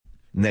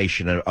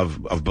nation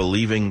of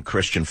believing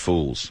Christian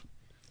fools.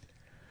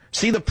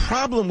 See, the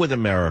problem with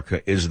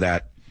America is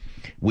that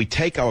we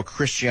take our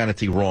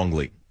Christianity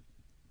wrongly.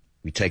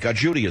 We take our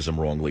Judaism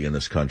wrongly in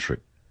this country.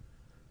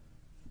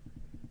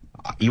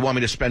 You want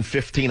me to spend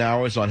 15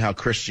 hours on how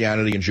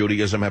Christianity and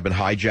Judaism have been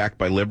hijacked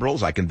by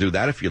liberals? I can do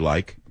that if you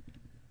like.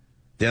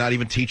 They're not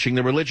even teaching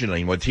the religion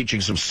anymore. They're teaching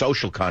some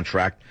social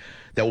contract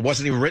that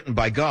wasn't even written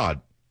by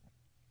God,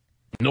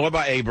 nor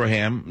by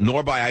Abraham,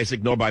 nor by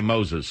Isaac, nor by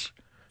Moses.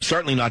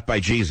 Certainly not by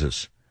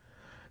Jesus.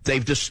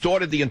 They've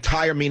distorted the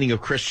entire meaning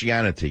of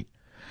Christianity.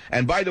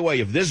 And by the way,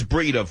 if this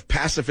breed of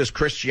pacifist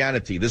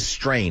Christianity, this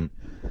strain,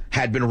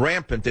 had been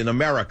rampant in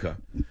America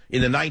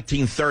in the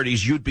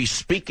 1930s, you'd be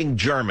speaking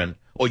German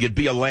or you'd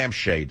be a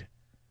lampshade.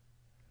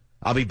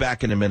 I'll be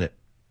back in a minute.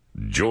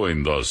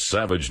 Join the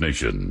Savage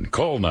Nation.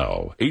 Call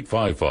now,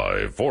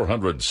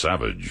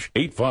 855-400-SAVAGE,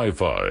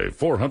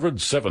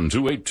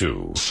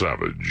 855-400-7282.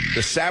 Savage.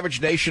 The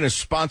Savage Nation is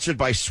sponsored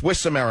by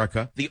Swiss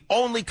America, the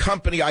only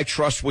company I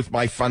trust with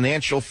my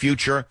financial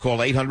future. Call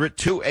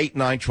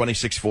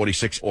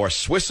 800-289-2646 or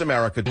Swiss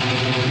America.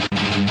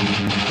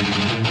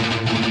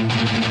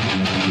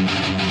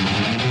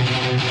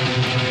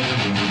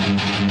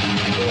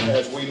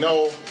 As we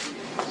know,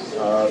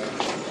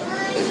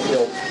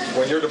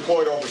 when you're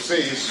deployed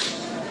overseas,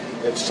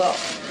 it's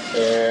tough.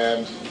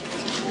 And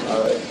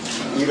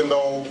even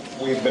though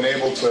we've been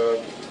able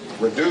to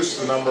reduce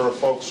the number of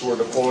folks who are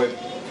deployed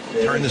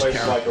in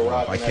places like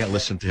Iraq, I can't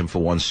listen to him for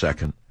 1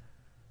 second.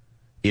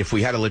 If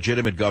we had a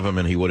legitimate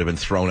government, he would have been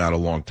thrown out a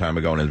long time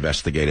ago and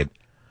investigated.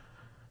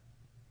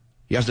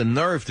 He has the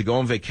nerve to go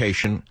on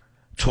vacation,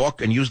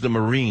 talk and use the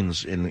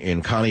Marines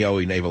in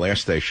Kaneohe Naval Air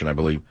Station, I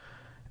believe,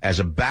 as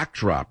a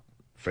backdrop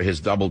for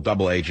his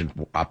double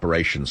agent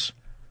operations.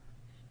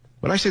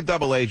 When I say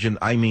double agent,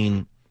 I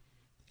mean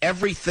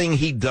everything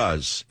he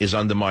does is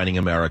undermining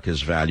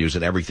America's values,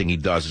 and everything he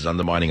does is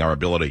undermining our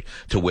ability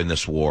to win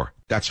this war.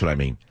 That's what I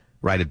mean.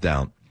 Write it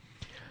down.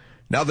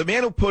 Now, the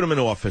man who put him in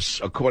office,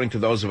 according to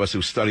those of us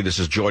who study this,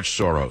 is George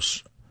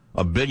Soros,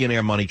 a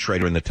billionaire money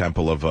trader in the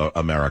Temple of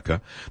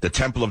America, the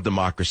Temple of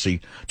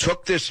Democracy,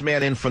 took this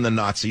man in from the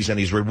Nazis, and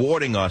he's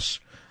rewarding us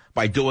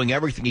by doing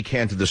everything he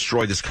can to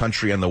destroy this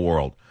country and the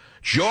world.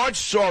 George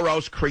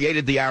Soros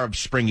created the Arab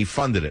Spring. He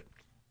funded it.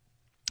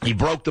 He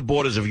broke the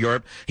borders of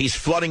Europe. He's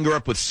flooding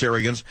Europe with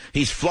Syrians.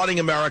 He's flooding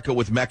America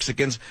with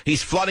Mexicans.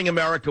 He's flooding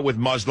America with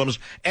Muslims.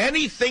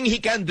 Anything he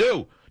can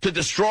do to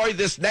destroy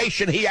this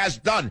nation, he has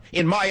done,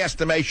 in my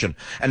estimation.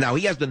 And now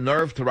he has the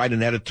nerve to write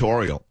an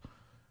editorial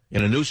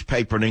in a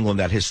newspaper in England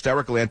that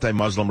hysterical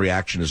anti-Muslim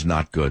reaction is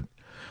not good.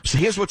 So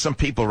here's what some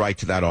people write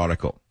to that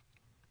article.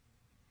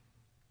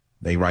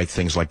 They write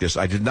things like this: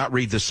 I did not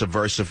read this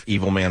subversive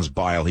evil man's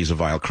bile. He's a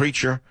vile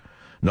creature.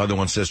 Another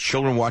one says,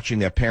 children watching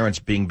their parents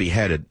being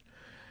beheaded.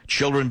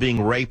 Children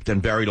being raped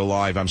and buried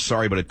alive. I'm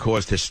sorry, but it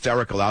caused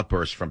hysterical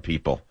outbursts from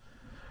people.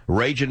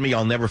 Rage in me,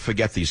 I'll never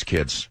forget these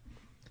kids.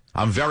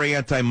 I'm very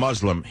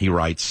anti-Muslim, he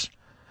writes,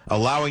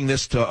 allowing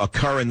this to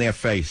occur in their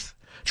faith.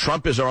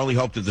 Trump is our only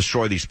hope to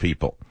destroy these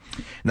people.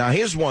 Now,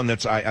 here's one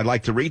that's I'd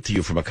like to read to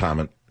you from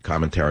a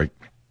commentary.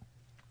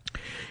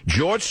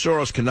 George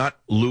Soros cannot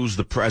lose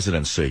the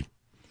presidency.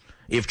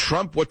 If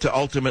Trump were to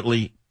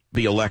ultimately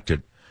be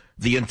elected,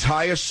 the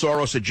entire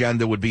Soros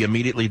agenda would be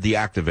immediately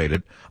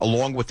deactivated,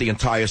 along with the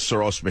entire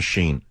Soros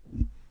machine.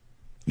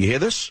 You hear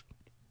this?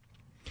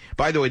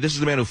 By the way, this is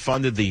the man who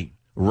funded the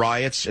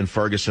riots in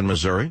Ferguson,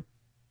 Missouri.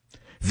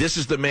 This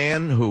is the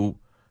man who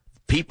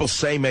people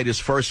say made his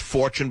first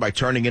fortune by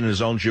turning in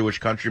his own Jewish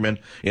countrymen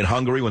in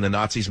Hungary when the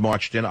Nazis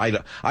marched in.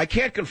 I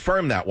can't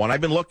confirm that one.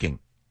 I've been looking.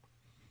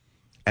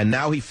 And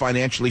now he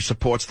financially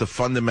supports the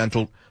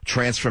fundamental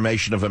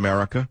transformation of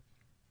America.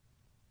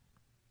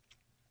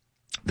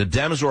 The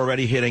Dems are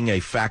already hitting a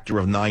factor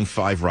of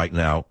 9.5 right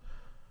now,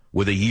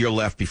 with a year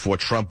left before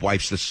Trump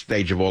wipes the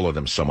stage of all of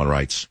them, someone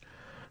writes.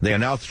 They are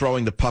now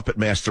throwing the puppet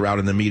master out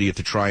in the media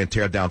to try and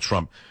tear down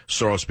Trump,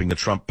 Soros being the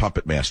Trump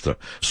puppet master.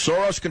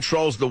 Soros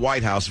controls the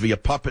White House via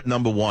puppet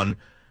number 1,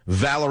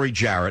 Valerie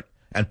Jarrett,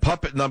 and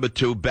puppet number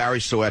 2, Barry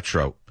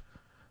Soetoro.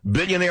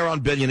 Billionaire on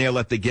billionaire,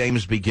 let the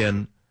games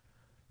begin.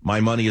 My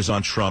money is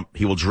on Trump.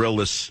 He will drill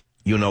this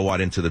you-know-what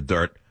into the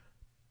dirt.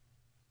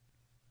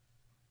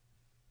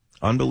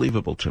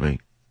 Unbelievable to me.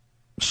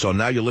 So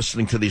now you're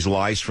listening to these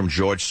lies from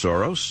George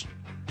Soros?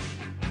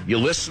 You're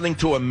listening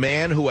to a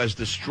man who has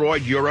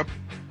destroyed Europe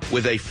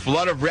with a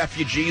flood of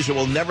refugees who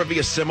will never be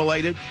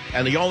assimilated,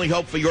 and the only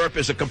hope for Europe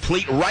is a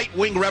complete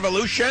right-wing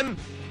revolution?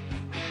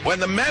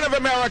 When the men of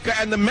America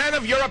and the men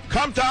of Europe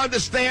come to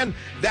understand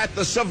that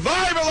the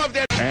survival of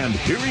their... And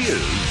here he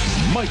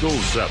is, Michael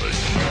Savage.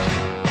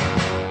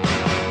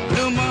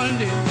 Blue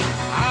Monday,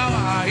 how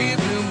are you,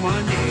 Blue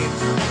Monday?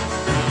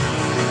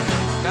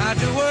 Got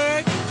to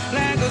work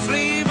like a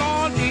slave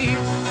all day.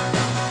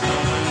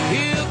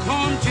 Here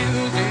come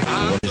Tuesday.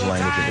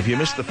 If you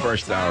missed the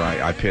first hour,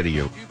 I pity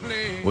you.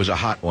 It was a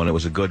hot one. It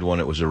was a good one.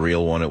 It was a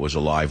real one. It was a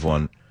live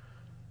one.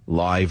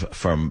 Live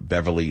from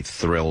Beverly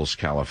Thrills,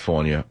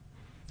 California.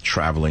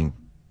 Traveling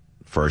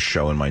for a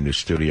show in my new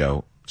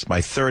studio. It's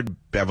my third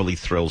Beverly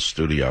Thrills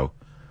studio.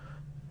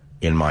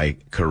 in my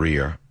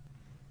career.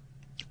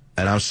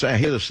 And I'm saying,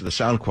 here, the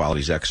sound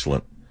quality is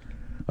excellent.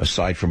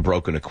 Aside from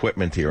broken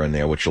equipment here and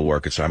there, which will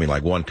work. I mean,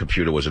 like one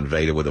computer was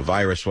invaded with a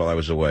virus while I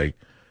was away.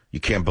 You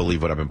can't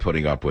believe what I've been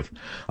putting up with.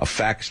 A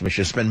fax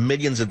machine, spend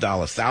millions of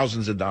dollars,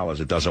 thousands of dollars.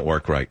 It doesn't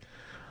work right.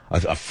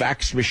 A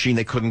fax machine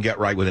they couldn't get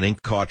right with an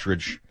ink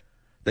cartridge.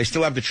 They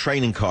still have the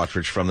training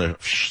cartridge from the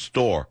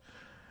store.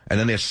 And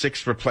then there's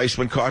 6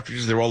 replacement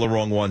cartridges. They're all the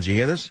wrong ones. You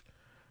hear this?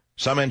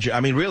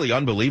 Really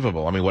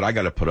unbelievable. I mean, what I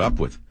got to put up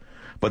with.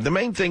 But the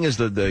main thing is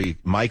that the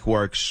mic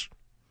works,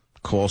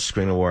 call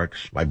screener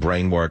works, my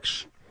brain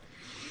works.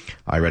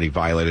 I already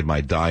violated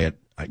my diet.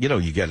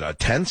 You get a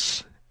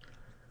tense.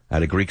 I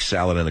had a Greek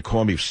salad and a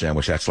corned beef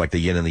sandwich. That's like the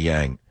yin and the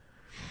yang.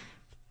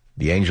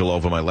 The angel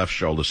over my left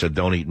shoulder said,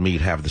 don't eat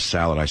meat, have the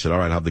salad. I said, all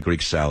right, have the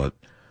Greek salad.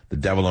 The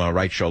devil on my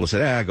right shoulder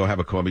said, go have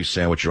a corned beef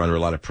sandwich. You're under a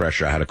lot of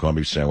pressure. I had a corned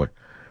beef sandwich.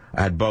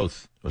 I had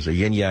both. It was a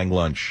yin-yang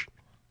lunch.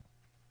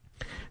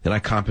 Then I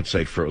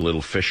compensate for a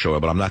little fish oil,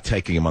 but I'm not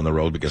taking him on the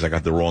road because I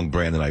got the wrong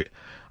brand and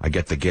I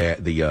get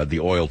the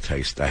oil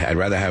taste. I'd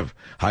rather have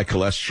high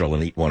cholesterol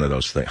and eat one of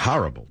those things.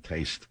 Horrible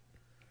taste.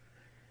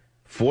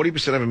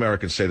 40% of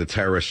Americans say the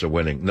terrorists are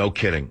winning. No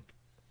kidding.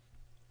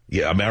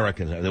 Yeah,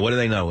 Americans. What do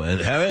they know?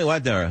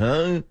 What terror?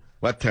 Huh?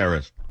 What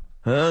terrorists?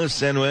 Huh?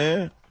 San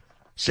where?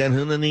 San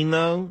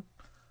Junanino?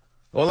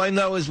 All I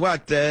know is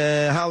what?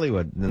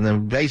 Hollywood and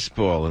then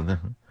baseball.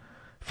 And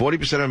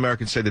 40% of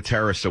Americans say the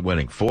terrorists are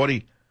winning.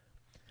 40.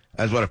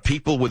 As what,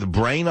 people with a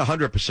brain,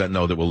 100%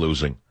 know that we're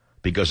losing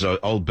because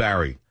old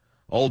Barry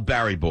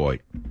boy.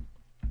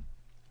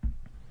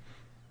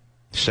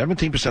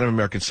 17% of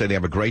Americans say they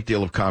have a great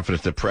deal of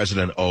confidence that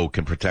President O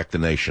can protect the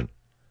nation,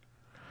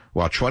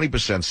 while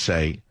 20%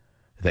 say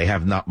they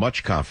have not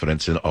much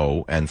confidence in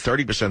O, and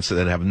 30% say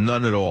they have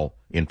none at all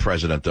in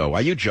President O.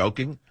 Are you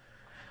joking?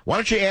 Why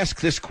don't you ask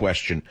this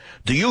question?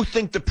 Do you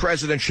think the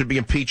president should be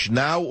impeached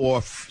now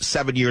or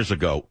 7 years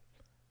ago?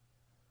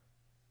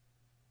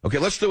 Okay,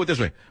 let's do it this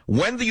way.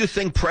 When do you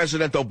think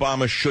President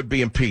Obama should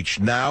be impeached?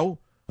 Now?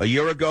 A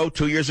year ago?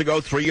 2 years ago?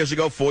 3 years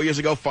ago? 4 years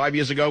ago? 5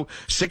 years ago?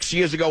 6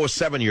 years ago? Or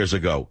 7 years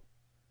ago?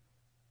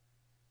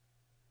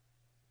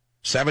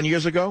 7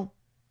 years ago?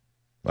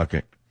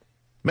 Okay.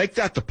 Make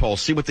that the poll.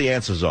 See what the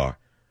answers are.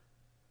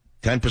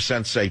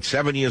 10% say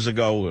 7 years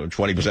ago.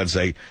 20%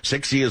 say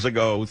 6 years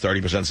ago.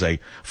 30% say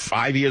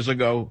 5 years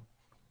ago.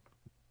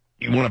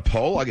 You want a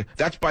poll?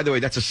 That's, by the way,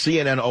 that's a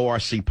CNN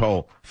ORC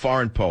poll.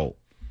 Foreign poll.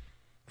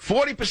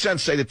 40%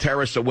 say the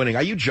terrorists are winning.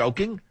 Are you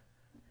joking?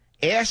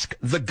 Ask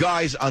the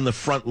guys on the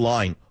front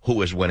line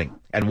who is winning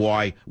and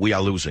why we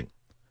are losing.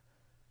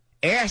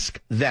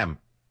 Ask them.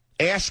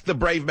 Ask the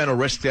brave men who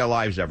risk their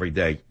lives every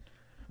day,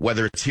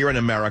 whether it's here in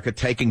America,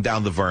 taking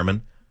down the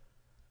vermin,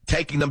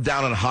 taking them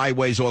down on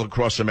highways all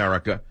across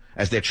America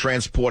as they're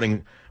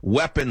transporting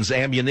weapons,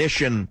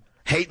 ammunition,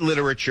 hate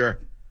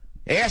literature.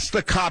 Ask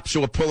the cops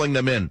who are pulling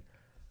them in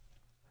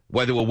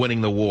whether we're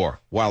winning the war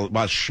while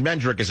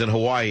Schmendrick is in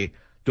Hawaii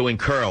doing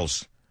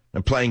curls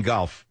and playing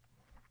golf.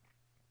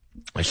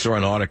 I saw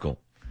an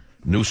article.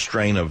 New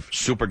strain of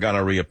super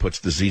gonorrhea puts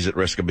disease at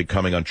risk of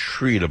becoming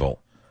untreatable,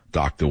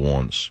 doctor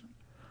warns.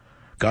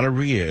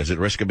 Gonorrhea is at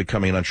risk of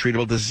becoming an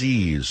untreatable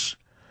disease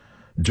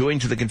due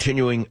to the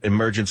continuing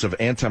emergence of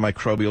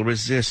antimicrobial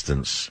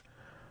resistance,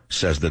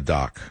 says the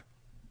doc.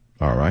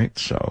 All right,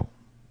 so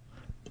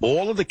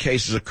all of the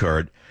cases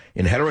occurred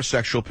in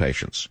heterosexual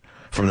patients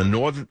from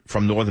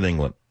northern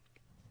England.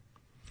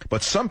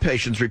 But some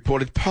patients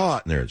reported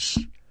partners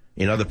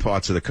in other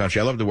parts of the country.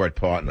 I love the word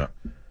partner.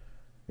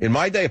 In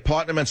my day, a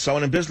partner meant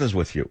someone in business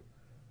with you.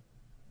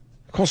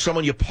 Call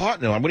someone your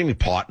partner. What do you mean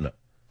partner?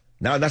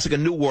 Now, that's like a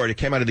new word. It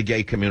came out of the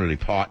gay community,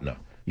 partner.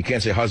 You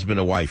can't say husband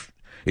or wife.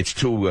 It's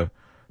to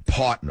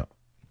partner.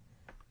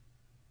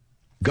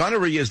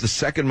 Gonorrhea is the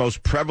second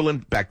most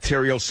prevalent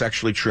bacterial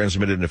sexually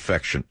transmitted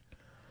infection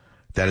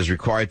that is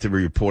required to be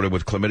reported,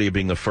 with chlamydia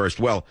being the first.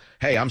 Well,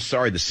 hey, I'm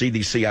sorry, the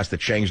CDC has to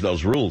change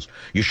those rules.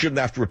 You shouldn't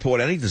have to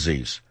report any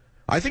disease.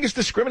 I think it's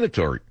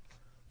discriminatory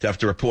to have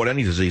to report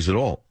any disease at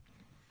all.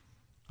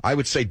 I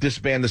would say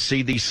disband the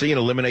CDC and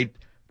eliminate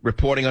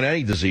reporting on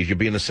any disease. You'd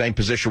be in the same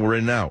position we're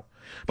in now.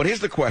 But here's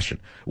the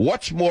question.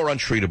 What's more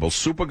untreatable,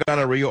 super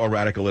gonorrhea or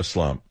radical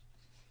Islam?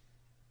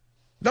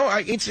 No,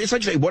 it's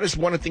like you say, what does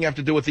one thing have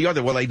to do with the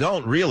other? Well, they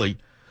don't really.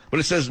 But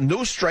it says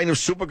new strain of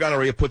super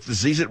gonorrhea puts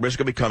disease at risk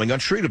of becoming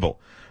untreatable.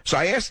 So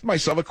I asked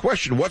myself a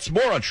question. What's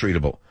more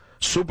untreatable,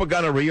 super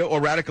gonorrhea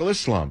or radical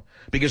Islam?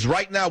 Because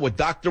right now with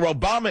Dr.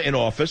 Obama in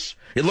office,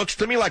 it looks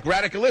to me like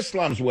radical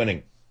Islam's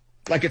winning,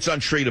 like it's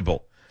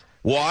untreatable.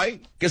 Why?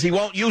 Because he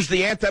won't use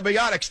the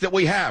antibiotics that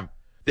we have.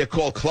 They're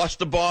called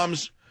cluster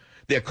bombs.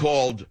 They're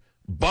called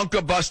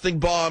bunker-busting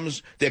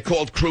bombs. They're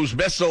called cruise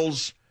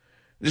missiles.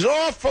 There's an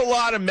awful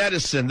lot of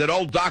medicine that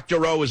old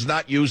Dr. O is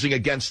not using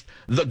against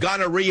the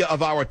gonorrhea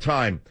of our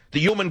time, the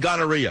human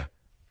gonorrhea.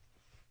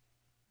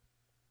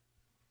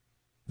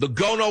 The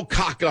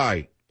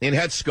gonococci in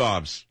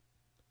headscarves.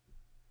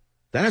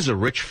 That has a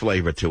rich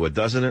flavor to it,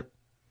 doesn't it?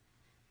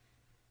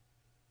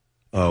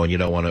 Oh, and you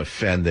don't want to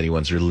offend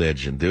anyone's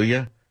religion, do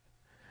you?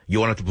 You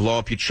want it to blow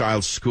up your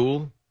child's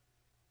school?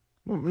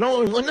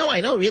 No,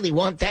 I don't really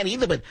want that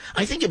either, but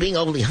I think you're being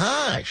overly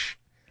harsh.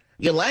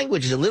 Your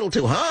language is a little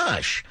too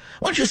harsh.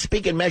 Why don't you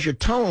speak in measured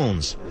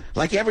tones,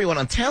 like everyone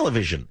on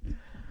television?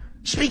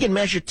 Speak in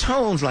measured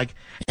tones, like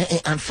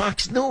on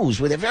Fox News,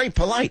 where they're very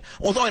polite.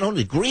 Although I don't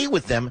agree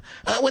with them,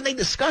 when they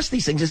discuss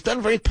these things, it's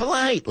done very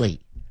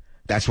politely.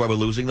 That's why we're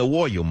losing the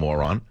war, you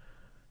moron,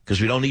 because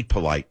we don't need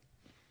polite.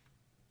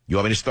 You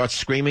want me to start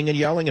screaming and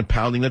yelling and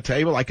pounding the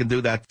table? I can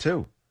do that,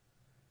 too.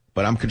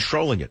 But I'm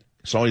controlling it.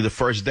 It's only the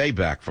first day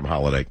back from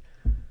holiday.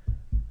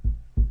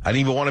 I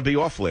didn't even want to be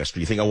off last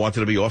week. You think I wanted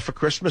to be off for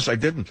Christmas? I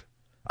didn't.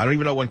 I don't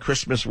even know when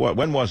Christmas was.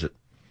 When was it?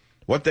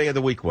 What day of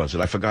the week was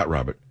it? I forgot,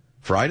 Robert.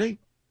 Friday?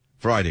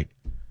 Friday.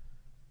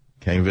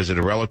 Came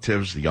visited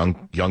relatives. The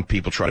young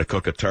people try to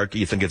cook a turkey.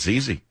 You think it's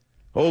easy?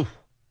 Oh,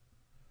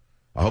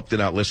 I hope they're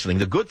not listening.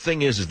 The good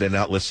thing is they're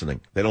not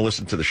listening. They don't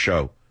listen to the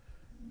show.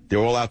 They're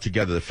all out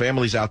together. The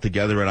family's out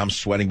together, and I'm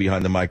sweating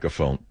behind the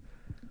microphone.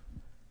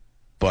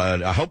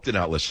 But I hope they're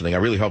not listening. I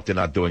really hope they're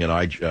not doing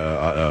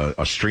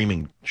a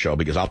streaming show,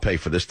 because I'll pay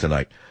for this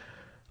tonight.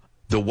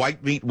 The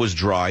white meat was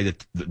dry. The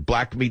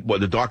black meat,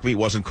 the dark meat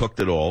wasn't cooked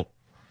at all.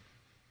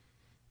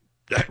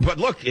 But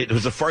look, it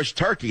was the first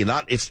turkey.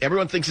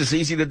 Everyone thinks it's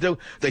easy to do.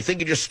 They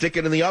think you just stick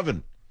it in the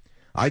oven.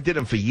 I did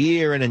them for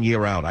year in and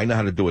year out. I know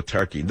how to do a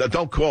turkey.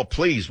 Don't call,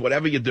 please,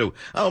 whatever you do.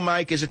 Oh,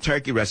 Mike, is a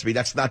turkey recipe.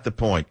 That's not the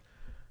point.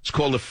 It's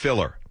called a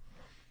filler.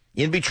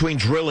 In between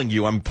drilling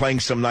you, I'm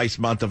playing some nice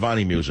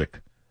Mantovani music.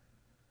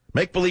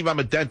 Make believe I'm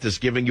a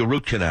dentist giving you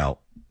root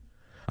canal.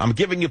 I'm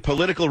giving you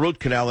political root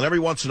canal, and every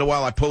once in a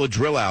while I pull a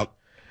drill out,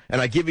 and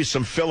I give you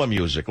some filler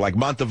music, like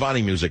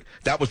Mantovani music.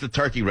 That was the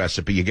turkey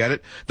recipe. You get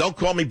it? Don't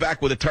call me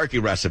back with a turkey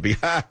recipe.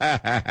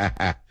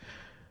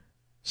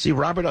 See,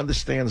 Robert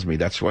understands me.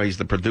 That's why he's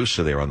the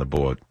producer there on the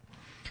board.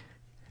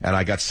 And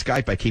I got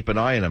Skype. I keep an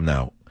eye on him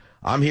now.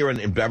 I'm here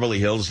in Beverly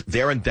Hills.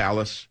 They're in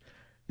Dallas.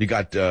 You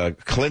got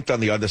Clint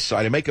on the other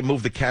side. I make him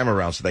move the camera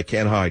around so they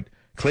can't hide.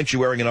 Clint, you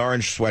wearing an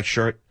orange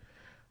sweatshirt?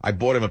 I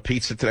bought him a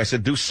pizza today. I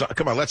said,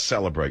 come on, let's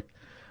celebrate.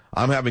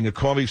 I'm having a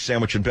corned beef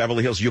sandwich in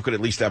Beverly Hills. You could at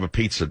least have a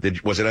pizza.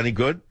 Was it any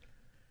good?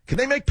 Can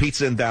they make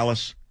pizza in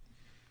Dallas?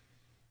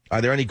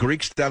 Are there any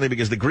Greeks down there?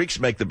 Because the Greeks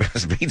make the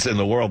best pizza in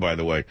the world, by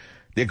the way.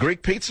 They're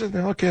Greek pizza?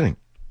 No kidding.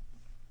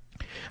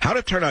 How did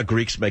it turn out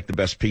Greeks make the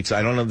best pizza?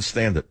 I don't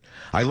understand it.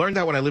 I learned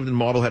that when I lived in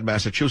Marblehead,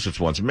 Massachusetts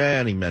once,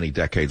 many, many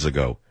decades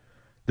ago.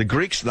 The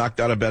Greeks knocked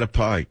out a better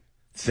pie.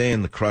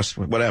 Thin, the crust,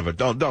 whatever.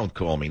 Don't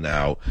call me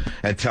now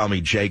and tell me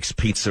Jake's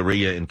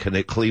Pizzeria in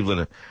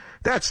Cleveland.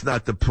 That's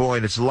not the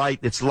point. It's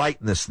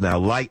lightness now.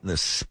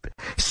 Lightness.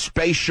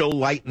 Spatial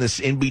lightness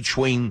in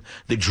between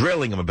the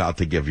drilling I'm about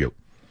to give you.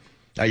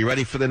 Are you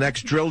ready for the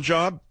next drill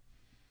job?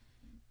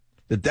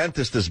 The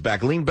dentist is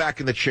back. Lean back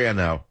in the chair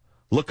now.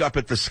 Look up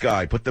at the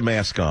sky. Put the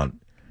mask on.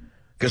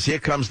 Because here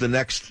comes the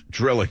next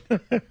drilling.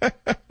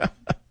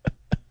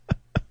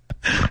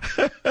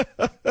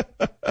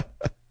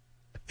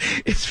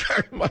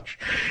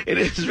 It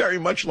is very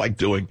much like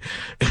doing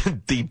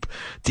deep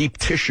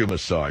tissue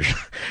massage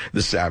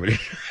this Saturday.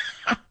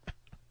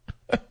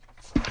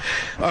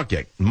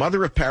 Okay.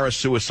 Mother of Paris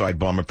suicide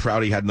bomber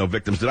proud he had no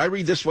victims. Did I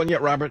read this one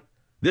yet, Robert?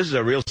 This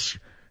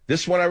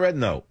one I read?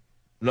 No,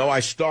 I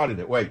started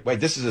it. Wait,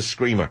 this is a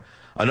screamer.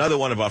 Another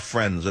one of our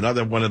friends,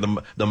 another one of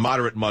the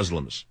moderate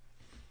Muslims.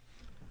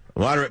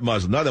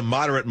 Another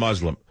moderate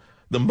Muslim.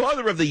 The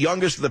mother of the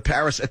youngest of the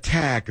Paris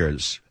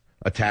attackers,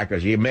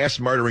 you mass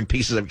murdering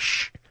pieces of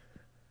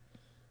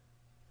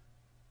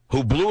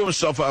who blew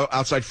himself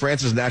outside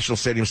France's National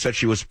Stadium, said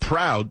she was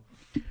proud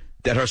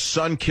that her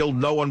son killed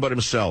no one but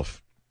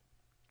himself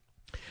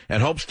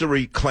and hopes to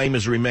reclaim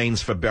his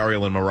remains for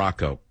burial in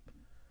Morocco.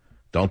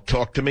 Don't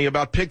talk to me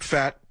about pig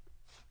fat.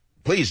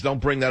 Please don't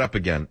bring that up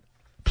again.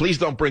 Please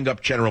don't bring up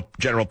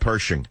General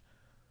Pershing.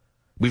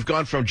 We've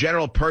gone from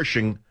General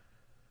Pershing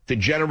to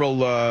General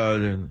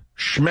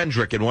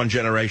Schmendrick in one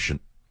generation.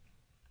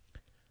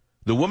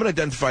 The woman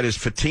identified as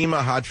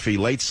Fatima Hadfi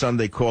late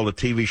Sunday called a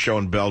TV show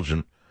in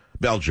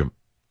Belgium,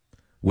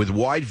 with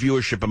wide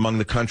viewership among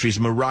the country's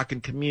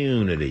Moroccan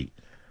community.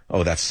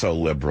 Oh, that's so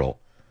liberal.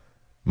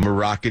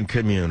 Moroccan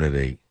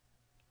community.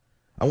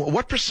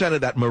 What percent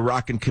of that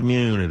Moroccan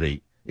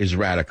community is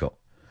radical?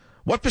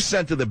 What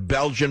percent of the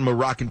Belgian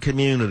Moroccan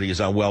community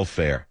is on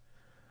welfare?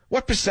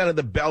 What percent of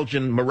the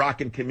Belgian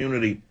Moroccan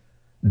community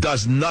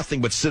does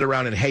nothing but sit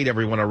around and hate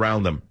everyone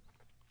around them?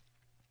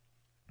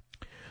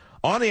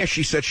 On air,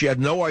 she said she had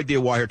no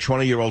idea why her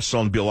 20-year-old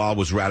son Bilal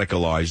was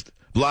radicalized.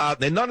 Blah,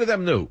 and none of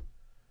them knew.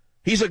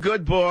 He's a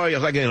good boy. I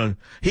was like,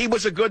 he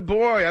was a good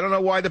boy. I don't know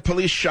why the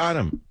police shot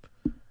him.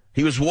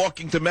 He was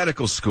walking to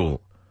medical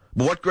school.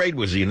 But what grade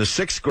was he? In the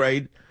 6th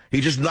grade, he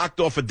just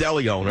knocked off a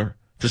deli owner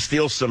to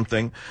steal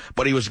something,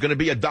 but he was going to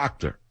be a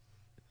doctor.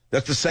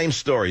 That's the same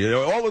story.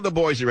 All of the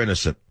boys are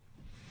innocent.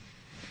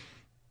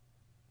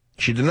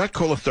 She did not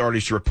call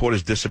authorities to report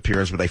his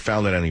disappearance, but they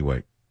found it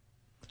anyway.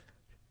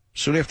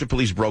 Soon after,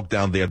 police broke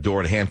down their door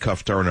and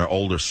handcuffed her and her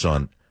older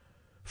son,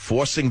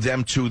 forcing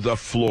them to the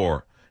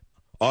floor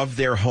of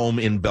their home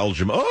in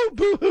Belgium. Oh,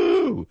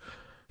 boo-hoo!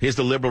 Here's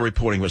the liberal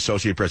reporting of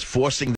Associated Press, forcing